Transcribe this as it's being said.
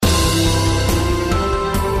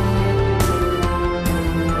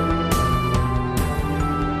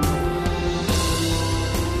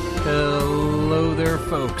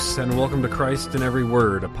folks, and welcome to Christ in Every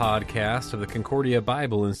Word, a podcast of the Concordia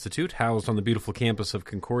Bible Institute, housed on the beautiful campus of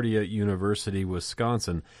Concordia University,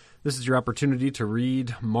 Wisconsin. This is your opportunity to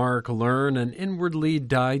read, mark, learn, and inwardly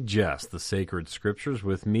digest the sacred scriptures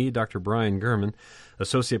with me, Dr. Brian Gurman,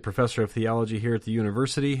 Associate Professor of Theology here at the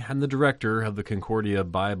university and the Director of the Concordia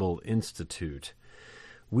Bible Institute.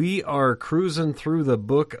 We are cruising through the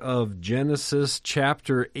book of Genesis.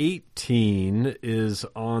 Chapter 18 is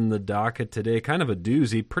on the docket today. Kind of a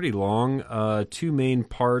doozy, pretty long. Two main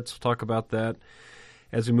parts. We'll talk about that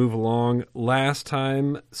as we move along. Last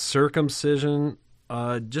time, circumcision,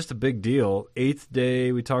 just a big deal. Eighth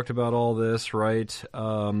day, we talked about all this, right?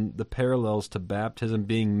 The parallels to baptism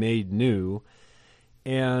being made new.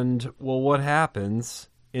 And, well, what happens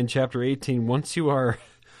in chapter 18 once you are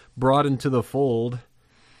brought into the fold?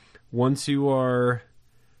 Once you are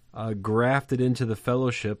grafted into the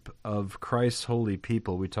fellowship of Christ's holy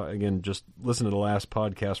people, we talk again. Just listen to the last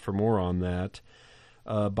podcast for more on that.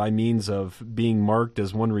 By means of being marked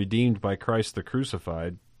as one redeemed by Christ the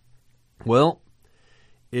crucified. Well,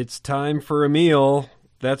 it's time for a meal.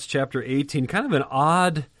 That's chapter 18. Kind of an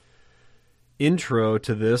odd intro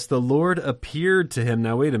to this. The Lord appeared to him.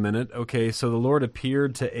 Now, wait a minute. Okay, so the Lord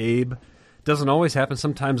appeared to Abe. Doesn't always happen.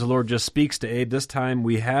 Sometimes the Lord just speaks to Abe. This time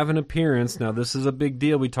we have an appearance. Now, this is a big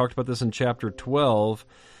deal. We talked about this in chapter 12,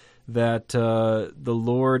 that the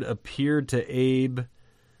Lord appeared to Abe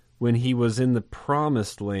when he was in the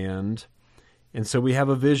promised land. And so we have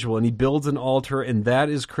a visual, and he builds an altar, and that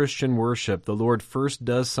is Christian worship. The Lord first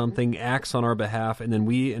does something, acts on our behalf, and then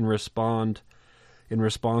we, in response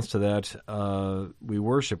to that, we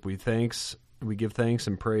worship, we give thanks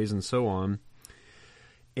and praise and so on.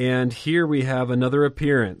 And here we have another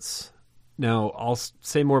appearance. Now, I'll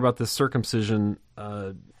say more about this circumcision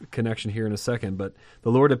connection here in a second, but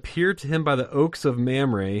the Lord appeared to him by the oaks of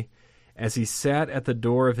Mamre as he sat at the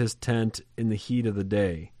door of his tent in the heat of the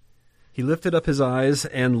day. He lifted up his eyes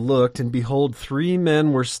and looked, and behold, 3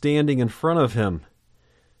 men were standing in front of him.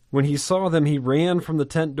 When he saw them, he ran from the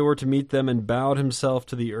tent door to meet them and bowed himself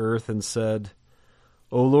to the earth and said,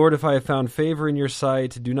 O Lord, if I have found favor in your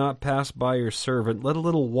sight, do not pass by your servant. Let a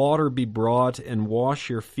little water be brought, and wash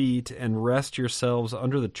your feet, and rest yourselves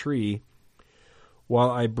under the tree,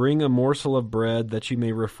 while I bring a morsel of bread, that you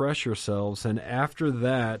may refresh yourselves, and after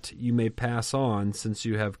that you may pass on, since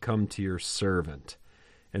you have come to your servant.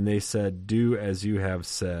 And they said, do as you have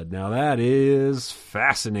said. Now that is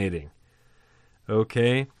fascinating.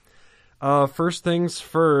 Okay. First things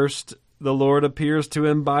first, the Lord appears to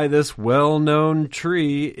him by this well-known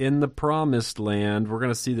tree in the promised land. We're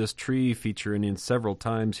going to see this tree featuring in several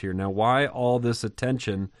times here. Now, why all this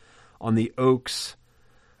attention on the oaks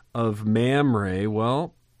of Mamre?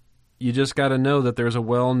 Well, you just got to know that there's a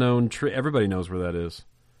well-known tree. Everybody knows where that is.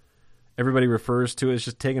 Everybody refers to it. It's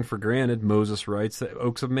just taken for granted. Moses writes that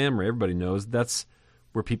oaks of Mamre. Everybody knows that's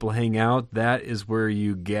where people hang out. That is where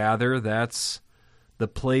you gather. That's the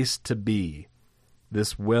place to be.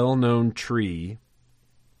 This well-known tree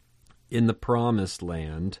in the promised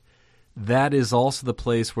land, that is also the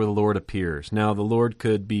place where the Lord appears. Now, the Lord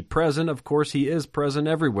could be present. Of course, he is present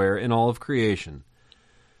everywhere in all of creation.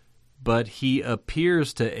 But he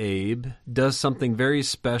appears to Abe, does something very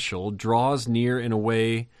special, draws near in a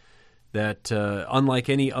way that, unlike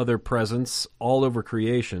any other presence all over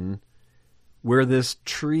creation, where this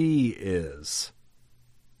tree is.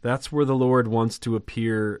 That's where the Lord wants to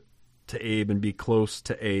appear to Abe and be close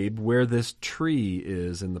to Abe, where this tree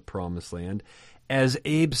is in the promised land. As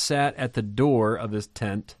Abe sat at the door of his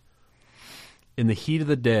tent in the heat of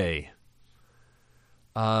the day,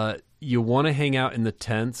 you want to hang out in the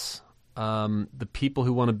tents. The people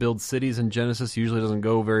who want to build cities in Genesis usually doesn't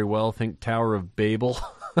go very well. Think Tower of Babel.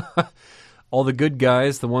 All the good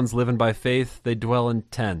guys, the ones living by faith, they dwell in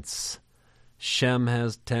tents. Shem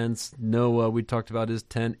has tents. Noah, we talked about his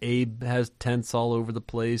tent. Abe has tents all over the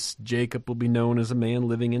place. Jacob will be known as a man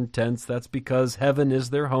living in tents. That's because heaven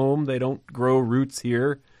is their home. They don't grow roots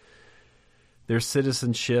here. Their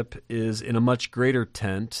citizenship is in a much greater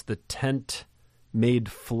tent, the tent made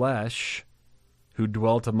flesh, who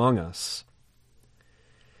dwelt among us.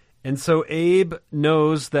 And so Abe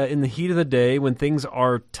knows that in the heat of the day, when things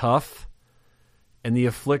are tough and the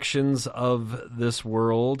afflictions of this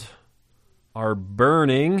world are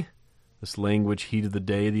burning, this language, heat of the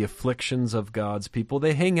day, the afflictions of God's people,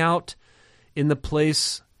 they hang out in the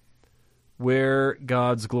place where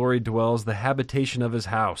God's glory dwells, the habitation of his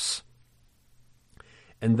house.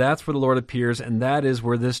 And that's where the Lord appears, and that is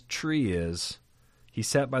where this tree is. He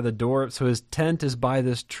sat by the door, so his tent is by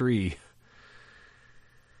this tree.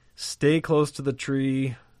 Stay close to the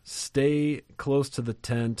tree, stay close to the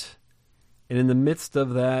tent, And in the midst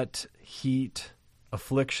of that heat,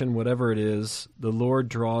 affliction, whatever it is, the Lord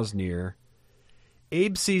draws near.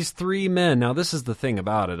 Abe sees 3 men. Now, this is the thing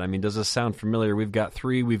about it. I mean, does this sound familiar? We've got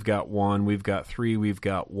 3, we've got 1, we've got 3, we've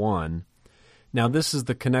got 1. Now, this is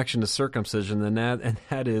the connection to circumcision, and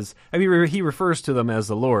that is, I mean, he refers to them as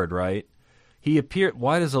the Lord, right?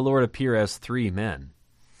 Why does the Lord appear as 3 men?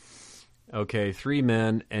 Okay, 3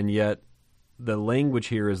 men, and yet the language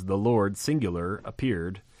here is the Lord, singular,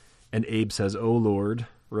 appeared, and Abe says, "O Lord,"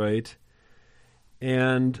 right?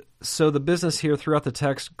 And so the business here throughout the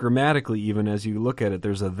text, grammatically even as you look at it,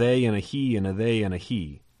 there's a they and a he and a they and a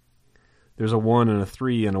he. There's a 1 and a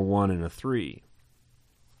 3 and a 1 and a 3.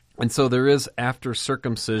 And so there is, after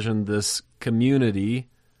circumcision, this community,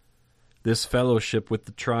 this fellowship with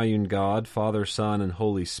the triune God, Father, Son, and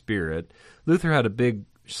Holy Spirit. Luther had a big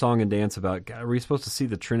song and dance about, God, are we supposed to see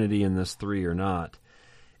the Trinity in this 3 or not?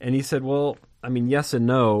 And he said, well, I mean, yes and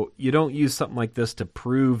no. You don't use something like this to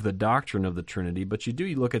prove the doctrine of the Trinity, but you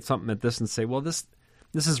look at something at this and say, well, this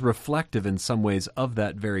is reflective in some ways of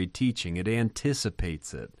that very teaching. It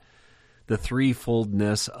anticipates it, the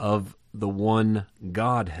threefoldness of the one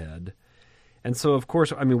Godhead. And so, of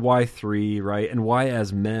course, I mean, why 3, right? And why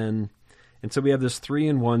as men? And so we have this 3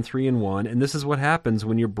 in 1, 3 in 1, and this is what happens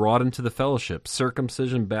when you're brought into the fellowship.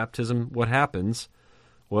 Circumcision, baptism, what happens?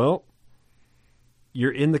 Well,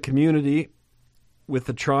 you're in the community with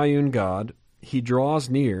the triune God. He draws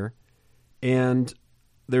near, and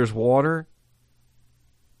there's water,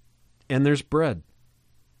 and there's bread.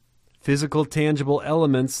 Physical, tangible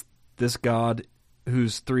elements this God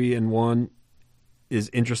who's 3 in 1 is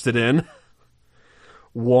interested in.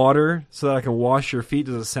 Water, so that I can wash your feet.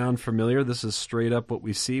 Does it sound familiar? This is straight up what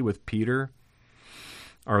we see with Peter,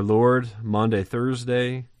 our Lord, Maundy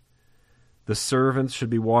Thursday. The servants should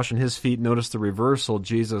be washing his feet. Notice the reversal.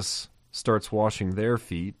 Jesus starts washing their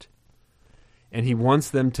feet. And he wants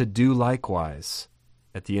them to do likewise.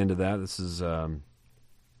 At the end of that, this is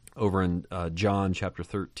over in John chapter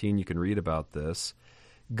 13. You can read about this.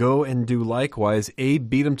 Go and do likewise. Abe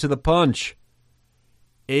beat him to the punch.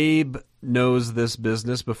 Abe knows this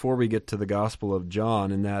business before we get to the Gospel of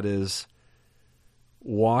John, and that is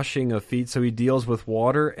washing of feet. So he deals with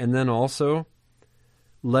water, and then also,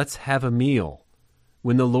 let's have a meal.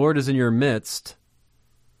 When the Lord is in your midst,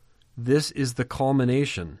 this is the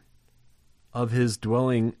culmination of his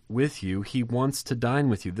dwelling with you. He wants to dine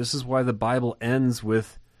with you. This is why the Bible ends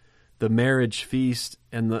with the marriage feast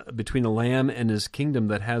and between the Lamb and his kingdom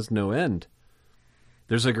that has no end.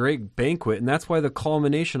 There's a great banquet, and that's why the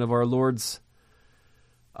culmination of our Lord's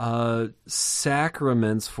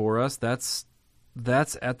sacraments for us, that's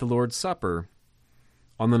at the Lord's Supper.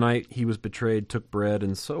 On the night he was betrayed, took bread,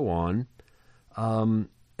 and so on.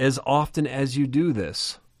 As often as you do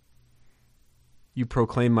this, you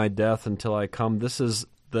proclaim my death until I come. This is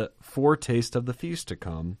the foretaste of the feast to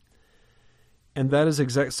come. And that is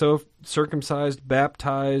so circumcised,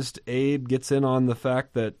 baptized, Abe gets in on the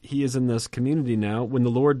fact that he is in this community now. When the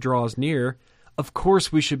Lord draws near, of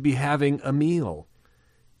course we should be having a meal.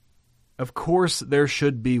 Of course there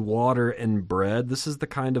should be water and bread. This is the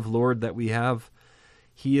kind of Lord that we have.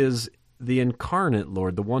 He is the incarnate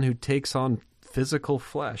Lord, the one who takes on physical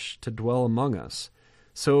flesh to dwell among us.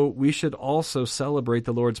 So we should also celebrate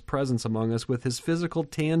the Lord's presence among us with his physical,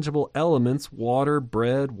 tangible elements, water,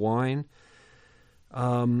 bread, wine,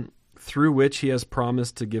 through which he has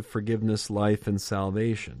promised to give forgiveness, life, and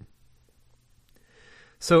salvation.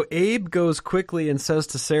 So Abe goes quickly and says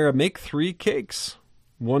to Sarah, make 3 cakes,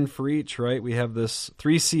 1 for each, right? We have this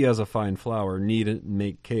 3C as a fine flour, knead it and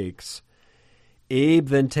make cakes. Abe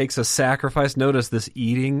then takes a sacrifice. Notice this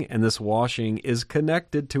eating and this washing is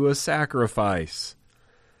connected to a sacrifice.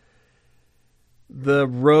 The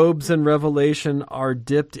robes in Revelation are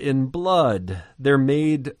dipped in blood. They're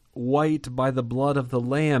made white by the blood of the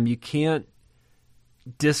Lamb. You can't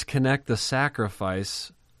disconnect the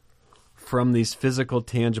sacrifice from these physical,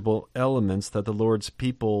 tangible elements that the Lord's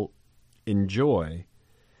people enjoy.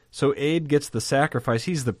 So Abe gets the sacrifice.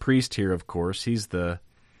 He's the priest here, of course. He's the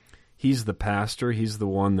pastor. He's the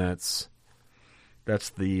one that's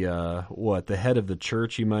the head of the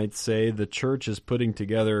church, you might say. The church is putting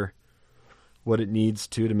together what it needs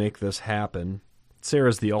to make this happen.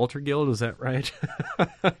 Sarah's the altar guild, is that right?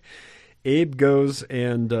 Abe goes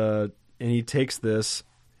and he takes the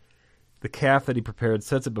calf that he prepared,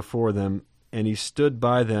 sets it before them, and he stood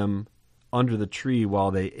by them under the tree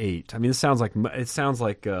while they ate. I mean, it sounds like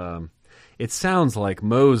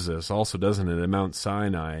Moses, also, doesn't it? At Mount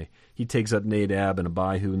Sinai, he takes up Nadab and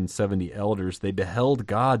Abihu and 70 elders. They beheld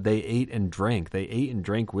God. They ate and drank. They ate and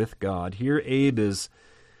drank with God. Here, Abe is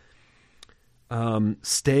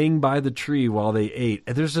staying by the tree while they ate.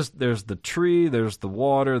 And there's the tree, there's the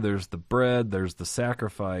water, there's the bread, there's the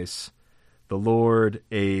sacrifice, the Lord,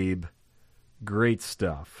 Abe. Great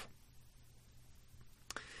stuff.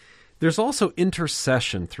 There's also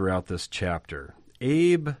intercession throughout this chapter.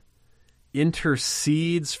 Abe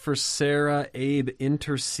intercedes for Sarah. Abe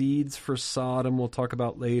intercedes for Sodom, we'll talk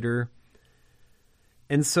about later.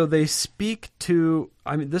 And so they speak to,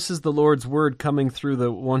 this is the Lord's word coming through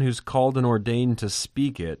the one who's called and ordained to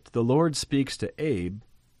speak it. The Lord speaks to Abe,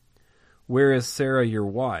 "Where is Sarah, your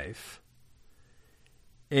wife?"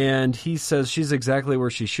 And he says she's exactly where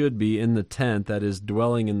she should be, in the tent, that is,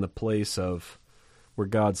 dwelling in the place of where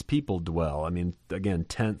God's people dwell. Again,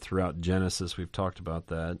 tent throughout Genesis, we've talked about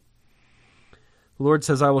that. The Lord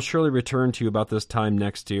says, "I will surely return to you about this time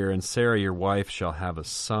next year, and Sarah, your wife, shall have a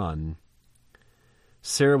son."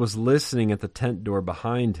 Sarah was listening at the tent door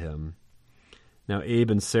behind him. Now Abe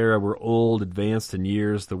and Sarah were old, advanced in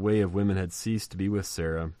years. The way of women had ceased to be with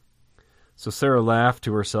Sarah. So Sarah laughed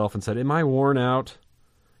to herself and said, After I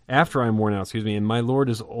am worn out, and my Lord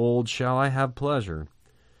is old, shall I have pleasure?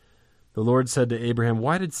 The Lord said to Abraham,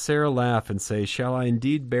 "Why did Sarah laugh and say, shall I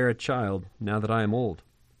indeed bear a child now that I am old?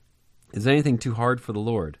 Is anything too hard for the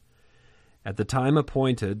Lord? At the time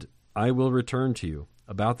appointed, I will return to you.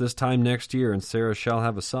 About this time next year, and Sarah shall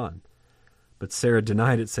have a son." But Sarah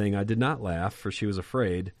denied it, saying, "I did not laugh," for she was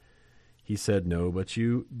afraid. He said, "No, but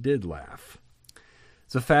you did laugh."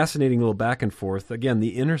 It's a fascinating little back and forth. Again,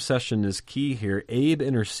 the intercession is key here. Abe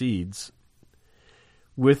intercedes.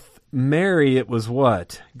 With Mary, it was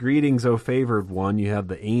what? "Greetings, O favored one." You have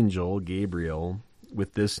the angel, Gabriel,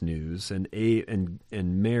 with this news. And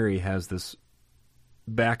Mary has this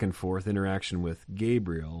back and forth interaction with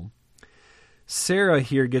Gabriel. Sarah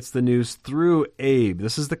here gets the news through Abe.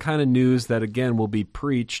 This is the kind of news that, again, will be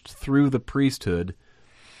preached through the priesthood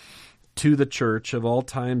to the church of all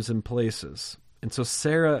times and places. And so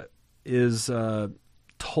Sarah is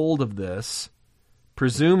told of this,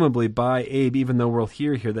 presumably by Abe, even though we'll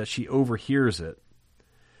hear here that she overhears it.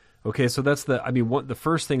 Okay, so that's the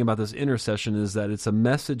first thing about this intercession is that it's a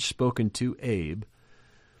message spoken to Abe,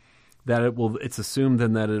 that it's assumed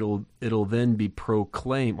then that it'll then be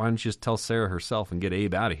proclaimed. Why don't you just tell Sarah herself and get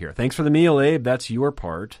Abe out of here? "Thanks for the meal, Abe. That's your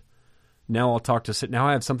part. Now I'll talk to Sarah. Now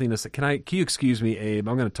I have something to say. Can you excuse me, Abe?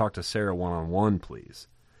 I'm going to talk to Sarah one-on-one, please."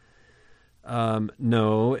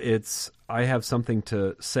 No, I have something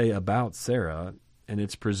to say about Sarah, and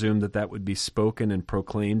it's presumed that would be spoken and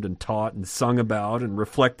proclaimed and taught and sung about and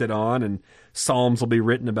reflected on, and psalms will be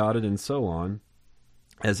written about it and so on.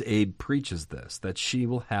 As Abe preaches this, that she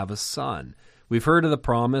will have a son. We've heard of the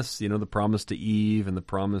promise, the promise to Eve and the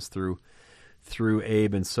promise through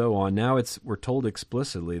Abe and so on. Now we're told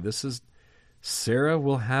explicitly, this is Sarah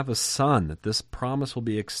will have a son, that this promise will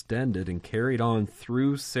be extended and carried on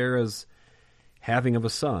through Sarah's having of a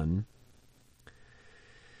son.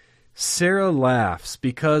 Sarah laughs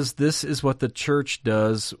because this is what the church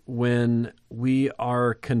does when we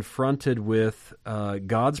are confronted with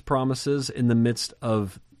God's promises in the midst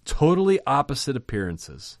of totally opposite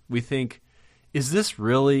appearances. We think, is he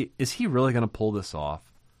really going to pull this off?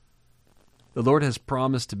 The Lord has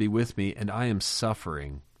promised to be with me, and I am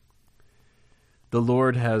suffering. The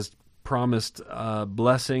Lord has promised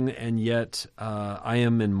blessing, and yet I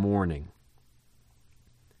am in mourning.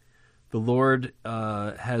 The Lord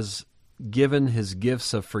has given his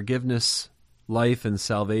gifts of forgiveness, life, and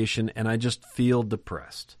salvation, and I just feel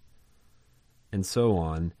depressed. And so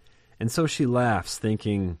on. And so she laughs,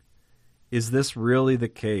 thinking, is this really the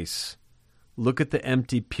case? Look at the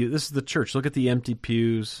empty pews. This is the church. Look at the empty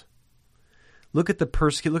pews. Look at the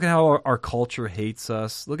persecution. Look at how our culture hates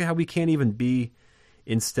us. Look at how we can't even be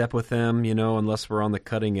in step with them, unless we're on the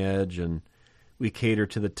cutting edge and we cater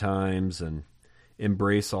to the times and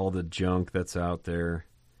embrace all the junk that's out there.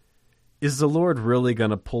 Is the Lord really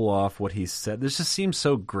going to pull off what he said? This just seems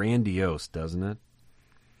so grandiose, doesn't it?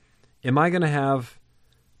 Am I going to have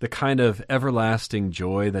the kind of everlasting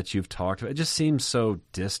joy that you've talked about? It just seems so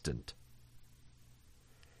distant.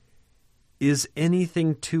 Is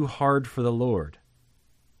anything too hard for the Lord?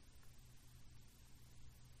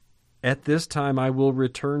 At this time I will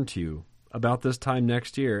return to you, about this time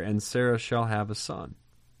next year, and Sarah shall have a son.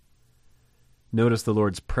 Notice the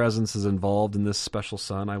Lord's presence is involved in this special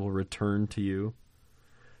son. I will return to you.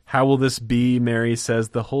 How will this be? Mary says,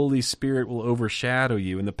 the Holy Spirit will overshadow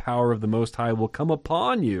you, and the power of the Most High will come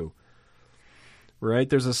upon you. Right?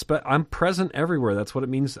 I'm present everywhere. That's what it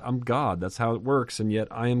means. I'm God. That's how it works. And yet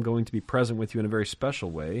I am going to be present with you in a very special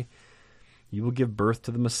way. You will give birth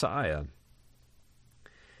to the Messiah.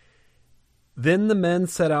 Then the men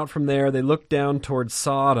set out from there. They looked down toward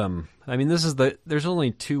Sodom. I mean, there's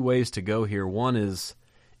only two ways to go here. One is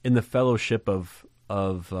in the fellowship of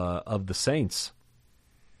the saints,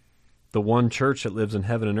 the one church that lives in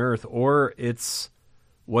heaven and earth, or it's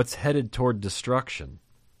what's headed toward destruction.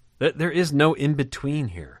 There is no in-between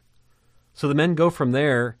here. So the men go from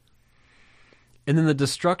there, and then the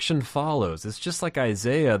destruction follows. It's just like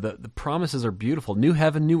Isaiah. The promises are beautiful. New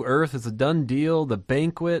heaven, new earth is a done deal, the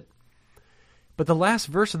banquet. But the last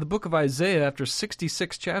verse of the book of Isaiah, after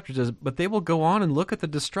 66 chapters, is, but they will go on and look at the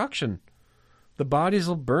destruction. The bodies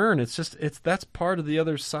will burn. That's part of the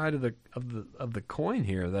other side of the coin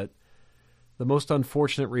here, that the most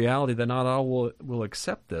unfortunate reality that not all will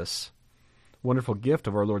accept this wonderful gift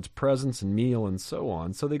of our Lord's presence and meal and so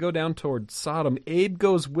on. So they go down toward Sodom. Abe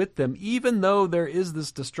goes with them, even though there is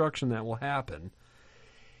this destruction that will happen.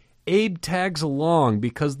 Abe tags along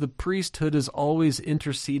because the priesthood is always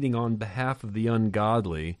interceding on behalf of the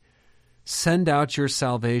ungodly. Send out your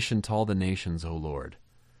salvation to all the nations, O Lord.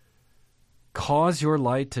 Cause your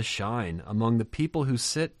light to shine among the people who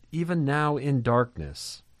sit even now in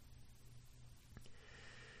darkness.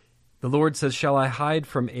 The Lord says, shall I hide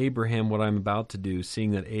from Abraham what I am about to do,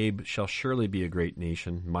 seeing that Abe shall surely be a great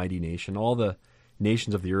nation, mighty nation. All the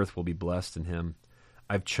nations of the earth will be blessed in him.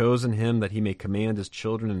 I've chosen him that he may command his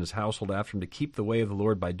children and his household after him to keep the way of the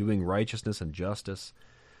Lord by doing righteousness and justice,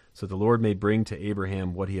 so that the Lord may bring to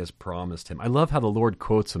Abraham what he has promised him. I love how the Lord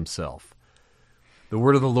quotes himself. The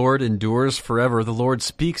word of the Lord endures forever. The Lord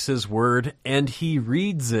speaks his word, and he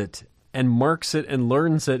reads it and marks it and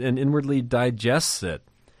learns it and inwardly digests it.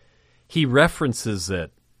 He references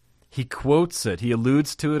it. He quotes it. He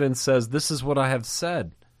alludes to it and says, this is what I have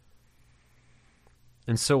said.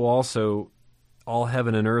 And so also, all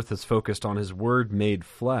heaven and earth is focused on his word made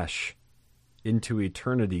flesh into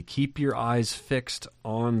eternity. Keep your eyes fixed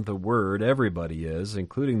on the word. Everybody is,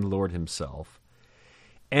 including the Lord himself.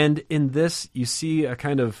 And in this, you see a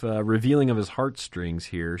kind of revealing of his heartstrings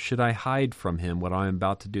here. Should I hide from him what I am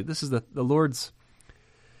about to do? This is the Lord's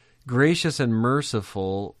gracious and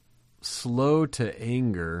merciful, slow to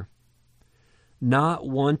anger, not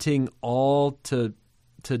wanting all to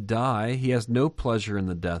die. He has no pleasure in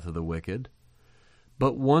the death of the wicked,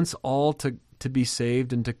 but wants all to be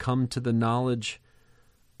saved and to come to the knowledge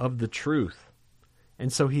of the truth.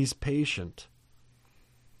 And so he's patient.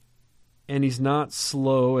 And he's not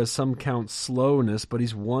slow, as some count slowness, but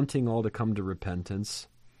he's wanting all to come to repentance.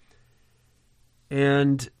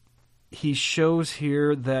 And he shows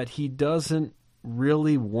here that he doesn't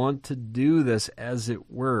really want to do this, as it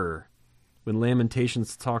were. When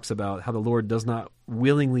Lamentations talks about how the Lord does not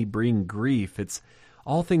willingly bring grief, it's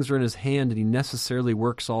all things are in his hand and he necessarily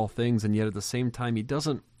works all things, and yet at the same time he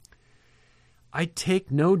doesn't. I take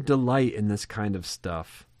no delight in this kind of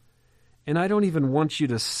stuff, and I don't even want you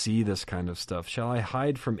to see this kind of stuff. Shall I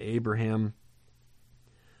hide from Abraham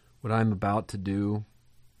what I'm about to do?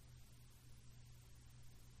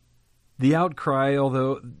 The outcry,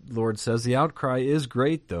 although, the Lord says, the outcry is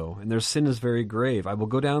great, though, and their sin is very grave. I will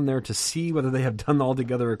go down there to see whether they have done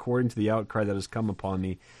altogether according to the outcry that has come upon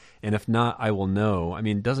me, and if not, I will know. I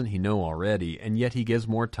mean, doesn't he know already? And yet he gives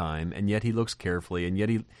more time, and yet he looks carefully, and yet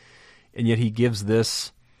he gives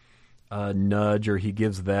this nudge, or he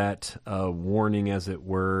gives that warning, as it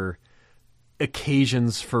were,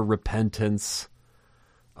 occasions for repentance.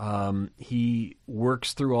 He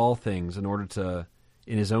works through all things in order to,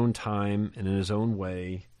 in his own time and in his own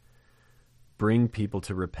way, bring people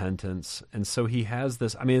to repentance. And so he has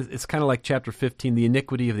this, I mean, it's kind of like chapter 15, the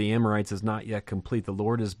iniquity of the Amorites is not yet complete. The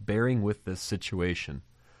Lord is bearing with this situation.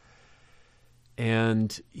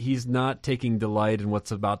 And he's not taking delight in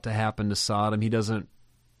what's about to happen to Sodom. He doesn't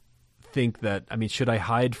think that, I mean, should I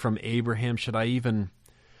hide from Abraham? Should I even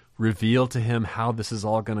reveal to him how this is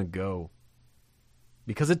all going to go?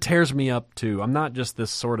 Because it tears me up too. I'm not just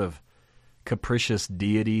this sort of capricious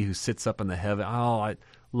deity who sits up in the heaven. Oh, I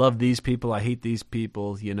love these people, I hate these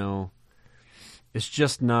people, you know. It's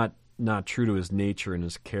just not true to his nature and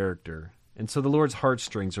his character. And so the Lord's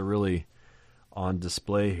heartstrings are really on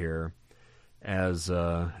display here as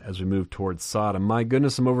we move towards Sodom. My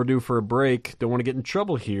goodness, I'm overdue for a break. Don't want to get in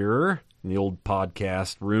trouble here in the old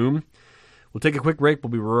podcast room. We'll take a quick break. We'll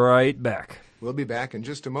be right back. We'll be back in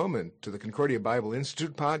just a moment to the Concordia Bible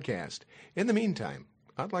Institute podcast. In the meantime,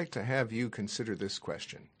 I'd like to have you consider this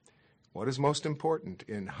question. What is most important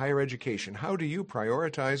in higher education? How do you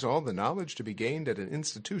prioritize all the knowledge to be gained at an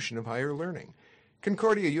institution of higher learning?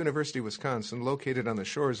 Concordia University, Wisconsin, located on the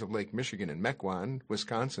shores of Lake Michigan in Mequon,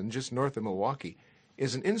 Wisconsin, just north of Milwaukee,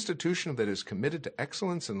 is an institution that is committed to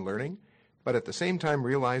excellence in learning, but at the same time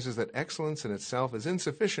realizes that excellence in itself is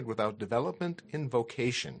insufficient without development in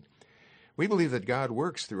vocation. We believe that God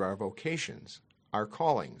works through our vocations, our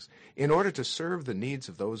callings, in order to serve the needs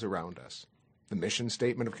of those around us. The mission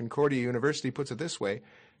statement of Concordia University puts it this way: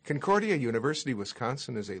 Concordia University,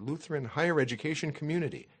 Wisconsin is a Lutheran higher education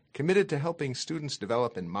community committed to helping students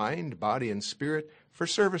develop in mind, body, and spirit for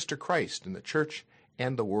service to Christ in the church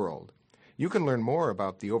and the world. You can learn more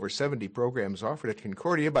about the over 70 programs offered at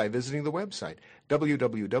Concordia by visiting the website,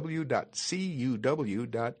 www.cuw.edu.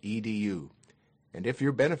 And if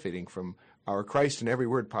you're benefiting from our Christ in Every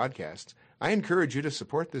Word podcasts, I encourage you to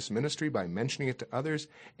support this ministry by mentioning it to others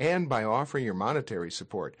and by offering your monetary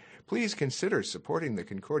support. Please consider supporting the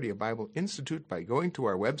Concordia Bible Institute by going to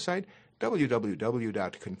our website,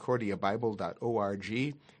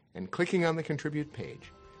 www.concordiabible.org, and clicking on the Contribute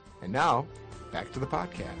page. And now, back to the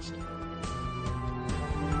podcast.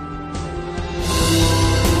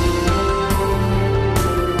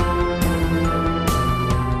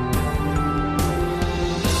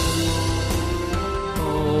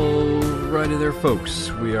 Alrighty there,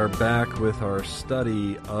 folks. We are back with our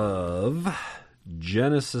study of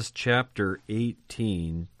Genesis chapter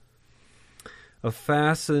 18. A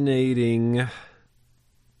fascinating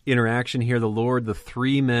interaction here. The Lord, the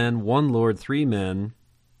three men, one Lord, three men.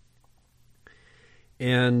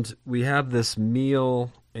 And we have this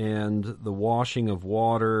meal and the washing of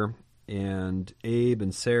water and Abe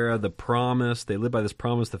and Sarah, the promise. They live by this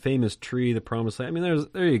promise, the famous tree, the promise. I mean,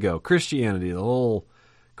 there you go. Christianity, the whole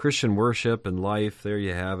Christian worship and life. There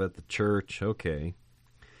you have it, the church. Okay.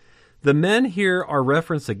 The men here are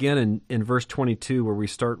referenced again in verse 22, where we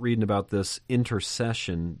start reading about this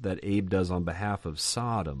intercession that Abe does on behalf of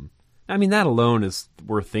Sodom. I mean, that alone is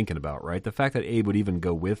worth thinking about, right? The fact that Abe would even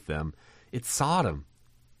go with them. It's Sodom.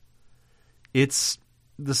 It's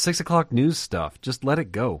the 6 o'clock news stuff. Just let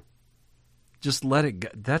it go. Just let it go.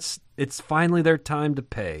 It's finally their time to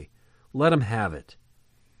pay. Let them have it.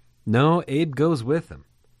 No, Abe goes with them.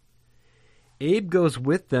 Abe goes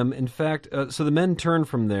with them. In fact, so the men turned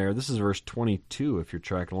from there. This is verse 22, if you're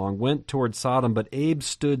tracking along. Went toward Sodom, but Abe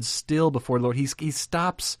stood still before the Lord. He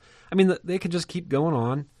stops. I mean, they could just keep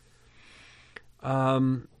going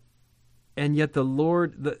on. And yet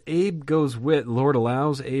Abe goes with. The Lord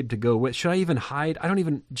allows Abe to go with. Should I even hide?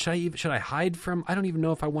 Should I hide from? I don't even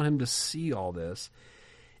know if I want him to see all this.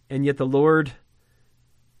 And yet the Lord,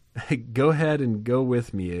 go ahead and go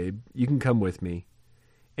with me, Abe. You can come with me.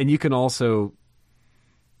 And you can also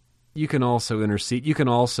intercede. You can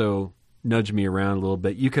also nudge me around a little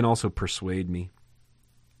bit. You can also persuade me.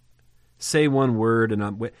 Say one word,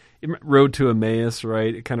 and Road to Emmaus,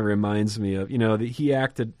 right? It kind of reminds me of, that he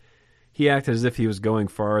acted as if he was going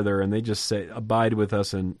farther, and they just say, "Abide with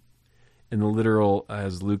us." And in the literal,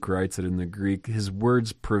 as Luke writes it in the Greek, their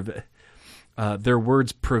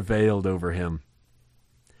words prevailed over him.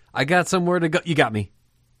 I got somewhere to go. You got me.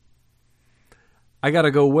 I got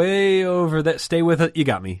to go way over that. Stay with it. You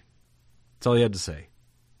got me. That's all he had to say.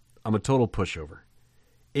 I'm a total pushover.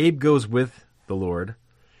 Abe goes with the Lord.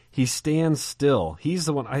 He stands still. He's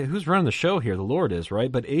the one who's running the show here. The Lord is,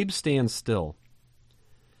 right? But Abe stands still.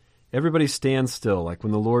 Everybody stands still. Like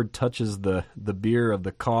when the Lord touches the bier of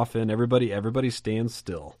the coffin, everybody stands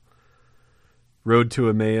still. Road to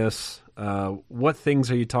Emmaus. What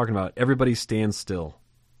things are you talking about? Everybody stands still.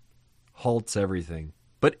 Halts everything.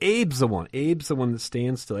 But Abe's the one. Abe's the one that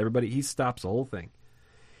stands still. He stops the whole thing.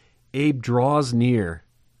 Abe draws near.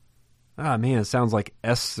 Ah, man, it sounds like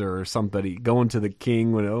Esther or somebody going to the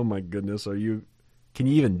king when, oh my goodness, can you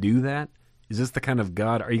even do that? Is this the kind of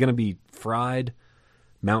God? Are you going to be fried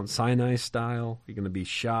Mount Sinai style? Are you going to be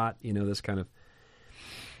shot? This kind of.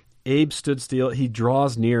 Abe stood still. He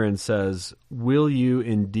draws near and says, "Will you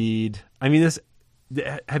indeed?" I mean,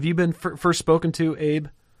 have you been first spoken to, Abe?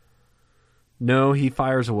 No, he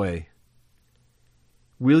fires away.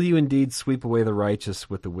 "Will you indeed sweep away the righteous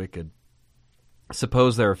with the wicked?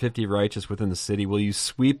 Suppose there are 50 righteous within the city. Will you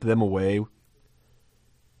sweep them away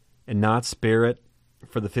and not spare it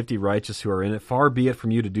for the 50 righteous who are in it? Far be it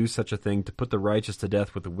from you to do such a thing, to put the righteous to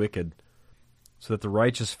death with the wicked, so that the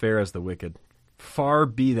righteous fare as the wicked. Far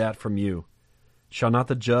be that from you. Shall not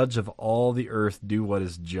the judge of all the earth do what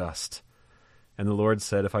is just?" And the Lord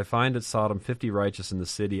said, "If I find at Sodom 50 righteous in the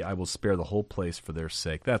city, I will spare the whole place for their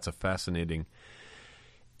sake." That's a fascinating.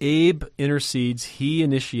 Abe intercedes. He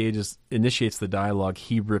initiates the dialogue.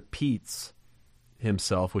 He repeats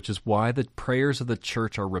himself, which is why the prayers of the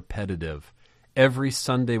church are repetitive. Every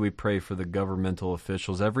Sunday we pray for the governmental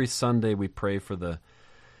officials. Every Sunday we pray for the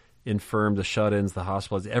infirm, the shut-ins, the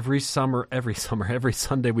hospitals. Every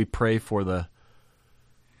Sunday we pray for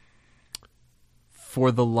for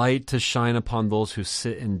the light to shine upon those who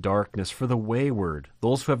sit in darkness, for the wayward,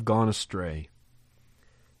 those who have gone astray.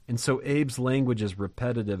 And so Abe's language is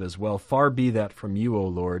repetitive as well. Far be that from you, O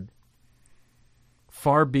Lord.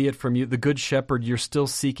 Far be it from you. The good shepherd, you're still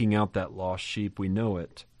seeking out that lost sheep. We know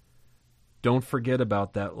it. Don't forget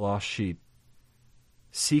about that lost sheep.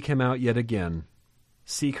 Seek him out yet again.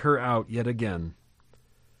 Seek her out yet again.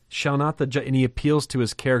 Shall not the and he appeals to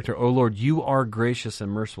his character. O Lord, you are gracious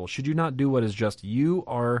and merciful. Should you not do what is just? You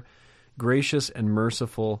are gracious and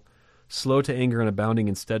merciful, slow to anger and abounding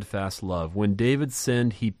in steadfast love. When David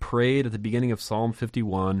sinned, he prayed at the beginning of Psalm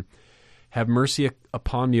 51, have mercy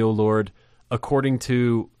upon me, O Lord, according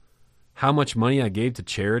to how much money I gave to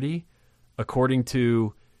charity, according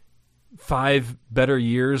to 5 better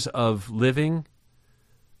years of living.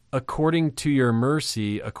 According to your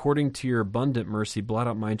mercy, according to your abundant mercy, blot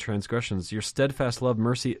out my transgressions. Your steadfast love,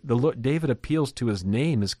 mercy. David appeals to his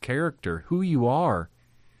name, his character, who you are.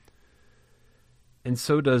 And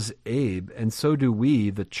so does Abe, and so do we,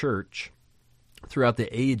 the church, throughout the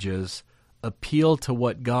ages, appeal to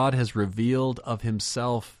what God has revealed of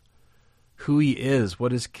himself, who he is,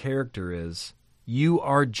 what his character is. You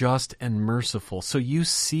are just and merciful. So you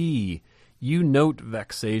note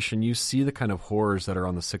vexation. You see the kind of horrors that are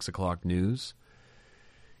on the 6 o'clock news.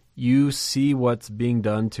 You see what's being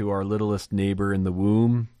done to our littlest neighbor in the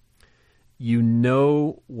womb. You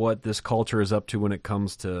know what this culture is up to when it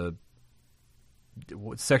comes to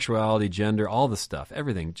sexuality, gender, all the stuff,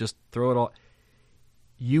 everything. Just throw it all.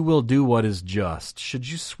 You will do what is just. Should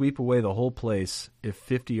you sweep away the whole place if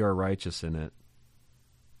 50 are righteous in it?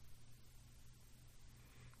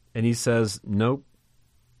 And he says, nope.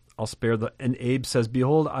 I'll spare and Abe says,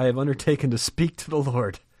 behold, I have undertaken to speak to the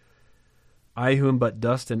Lord. I who am but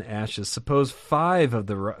dust and ashes. Suppose 5 of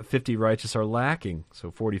the 50 righteous are lacking.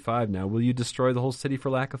 So 45 now. Will you destroy the whole city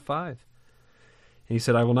for lack of 5? And he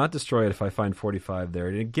said, I will not destroy it if I find 45 there.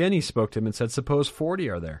 And again he spoke to him and said, suppose 40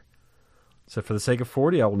 are there. He said, for the sake of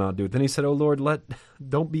 40 I will not do it. Then he said, O Lord,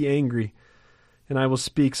 don't be angry, and I will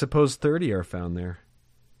speak. Suppose 30 are found there.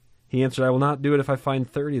 He answered, I will not do it if I find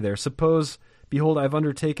 30 there. Suppose, behold, I have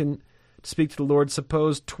undertaken to speak to the Lord.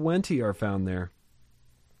 Suppose 20 are found there.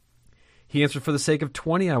 He answered, for the sake of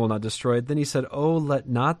 20 I will not destroy it. Then he said, Oh, let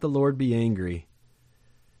not the Lord be angry,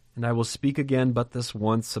 and I will speak again but this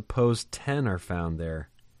once. Suppose 10 are found there.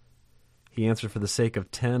 He answered, for the sake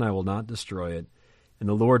of 10 I will not destroy it. And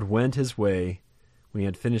the Lord went his way when he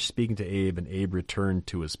had finished speaking to Abe, and Abe returned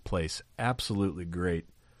to his place. Absolutely great.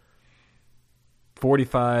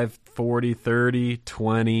 45, 40, 30,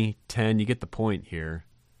 20, 10. You get the point here.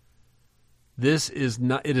 It is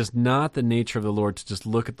not the nature of the Lord to just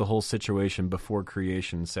look at the whole situation before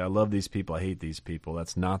creation and say, I love these people, I hate these people.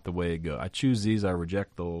 That's not the way it goes. I choose these, I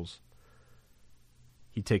reject those.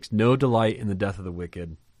 He takes no delight in the death of the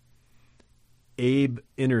wicked. Abe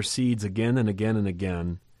intercedes again and again and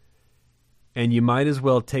again. And you might as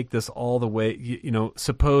well take this all the way,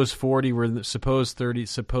 suppose 40, suppose 30,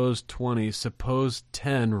 suppose 20, suppose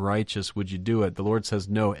 10 righteous, would you do it? The Lord says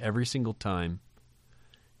no every single time.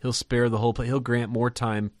 He'll spare the whole place. He'll grant more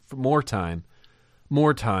time for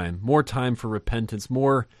repentance,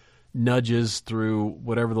 more nudges through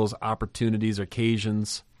whatever those opportunities,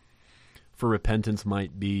 occasions for repentance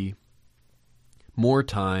might be. More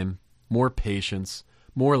time, more patience,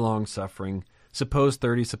 more long-suffering. Suppose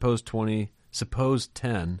 30, suppose 20, suppose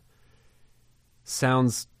 10.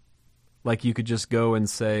 Sounds like you could just go and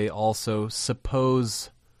say also, suppose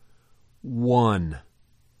 1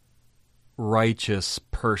 righteous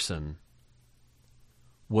person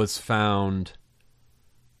was found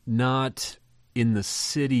not in the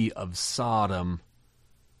city of Sodom,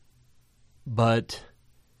 but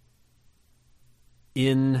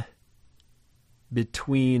in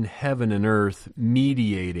between heaven and earth,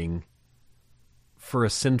 mediating for a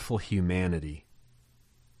sinful humanity.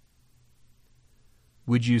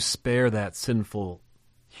 Would you spare that sinful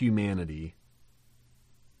humanity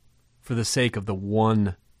for the sake of the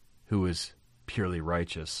one who is purely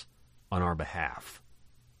righteous on our behalf?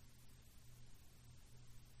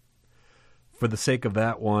 For the sake of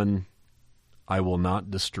that one, I will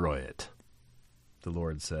not destroy it, the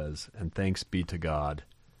Lord says, and thanks be to God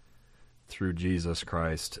through Jesus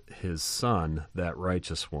Christ, his Son, that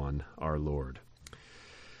righteous one, our Lord.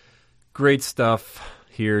 Great stuff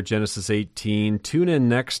here, Genesis 18. Tune in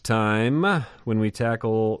next time when we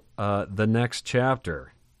tackle the next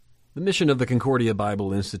chapter. The mission of the Concordia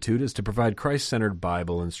Bible Institute is to provide Christ-centered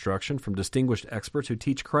Bible instruction from distinguished experts who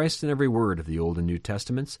teach Christ in every word of the Old and New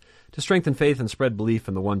Testaments to strengthen faith and spread belief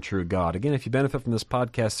in the one true God. Again, if you benefit from this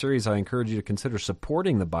podcast series, I encourage you to consider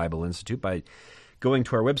supporting the Bible Institute by going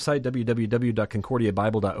to our website,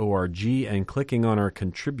 www.concordiabible.org, and clicking on our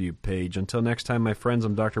Contribute page. Until next time, my friends,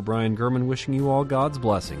 I'm Dr. Brian Gurman, wishing you all God's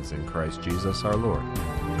blessings in Christ Jesus our Lord.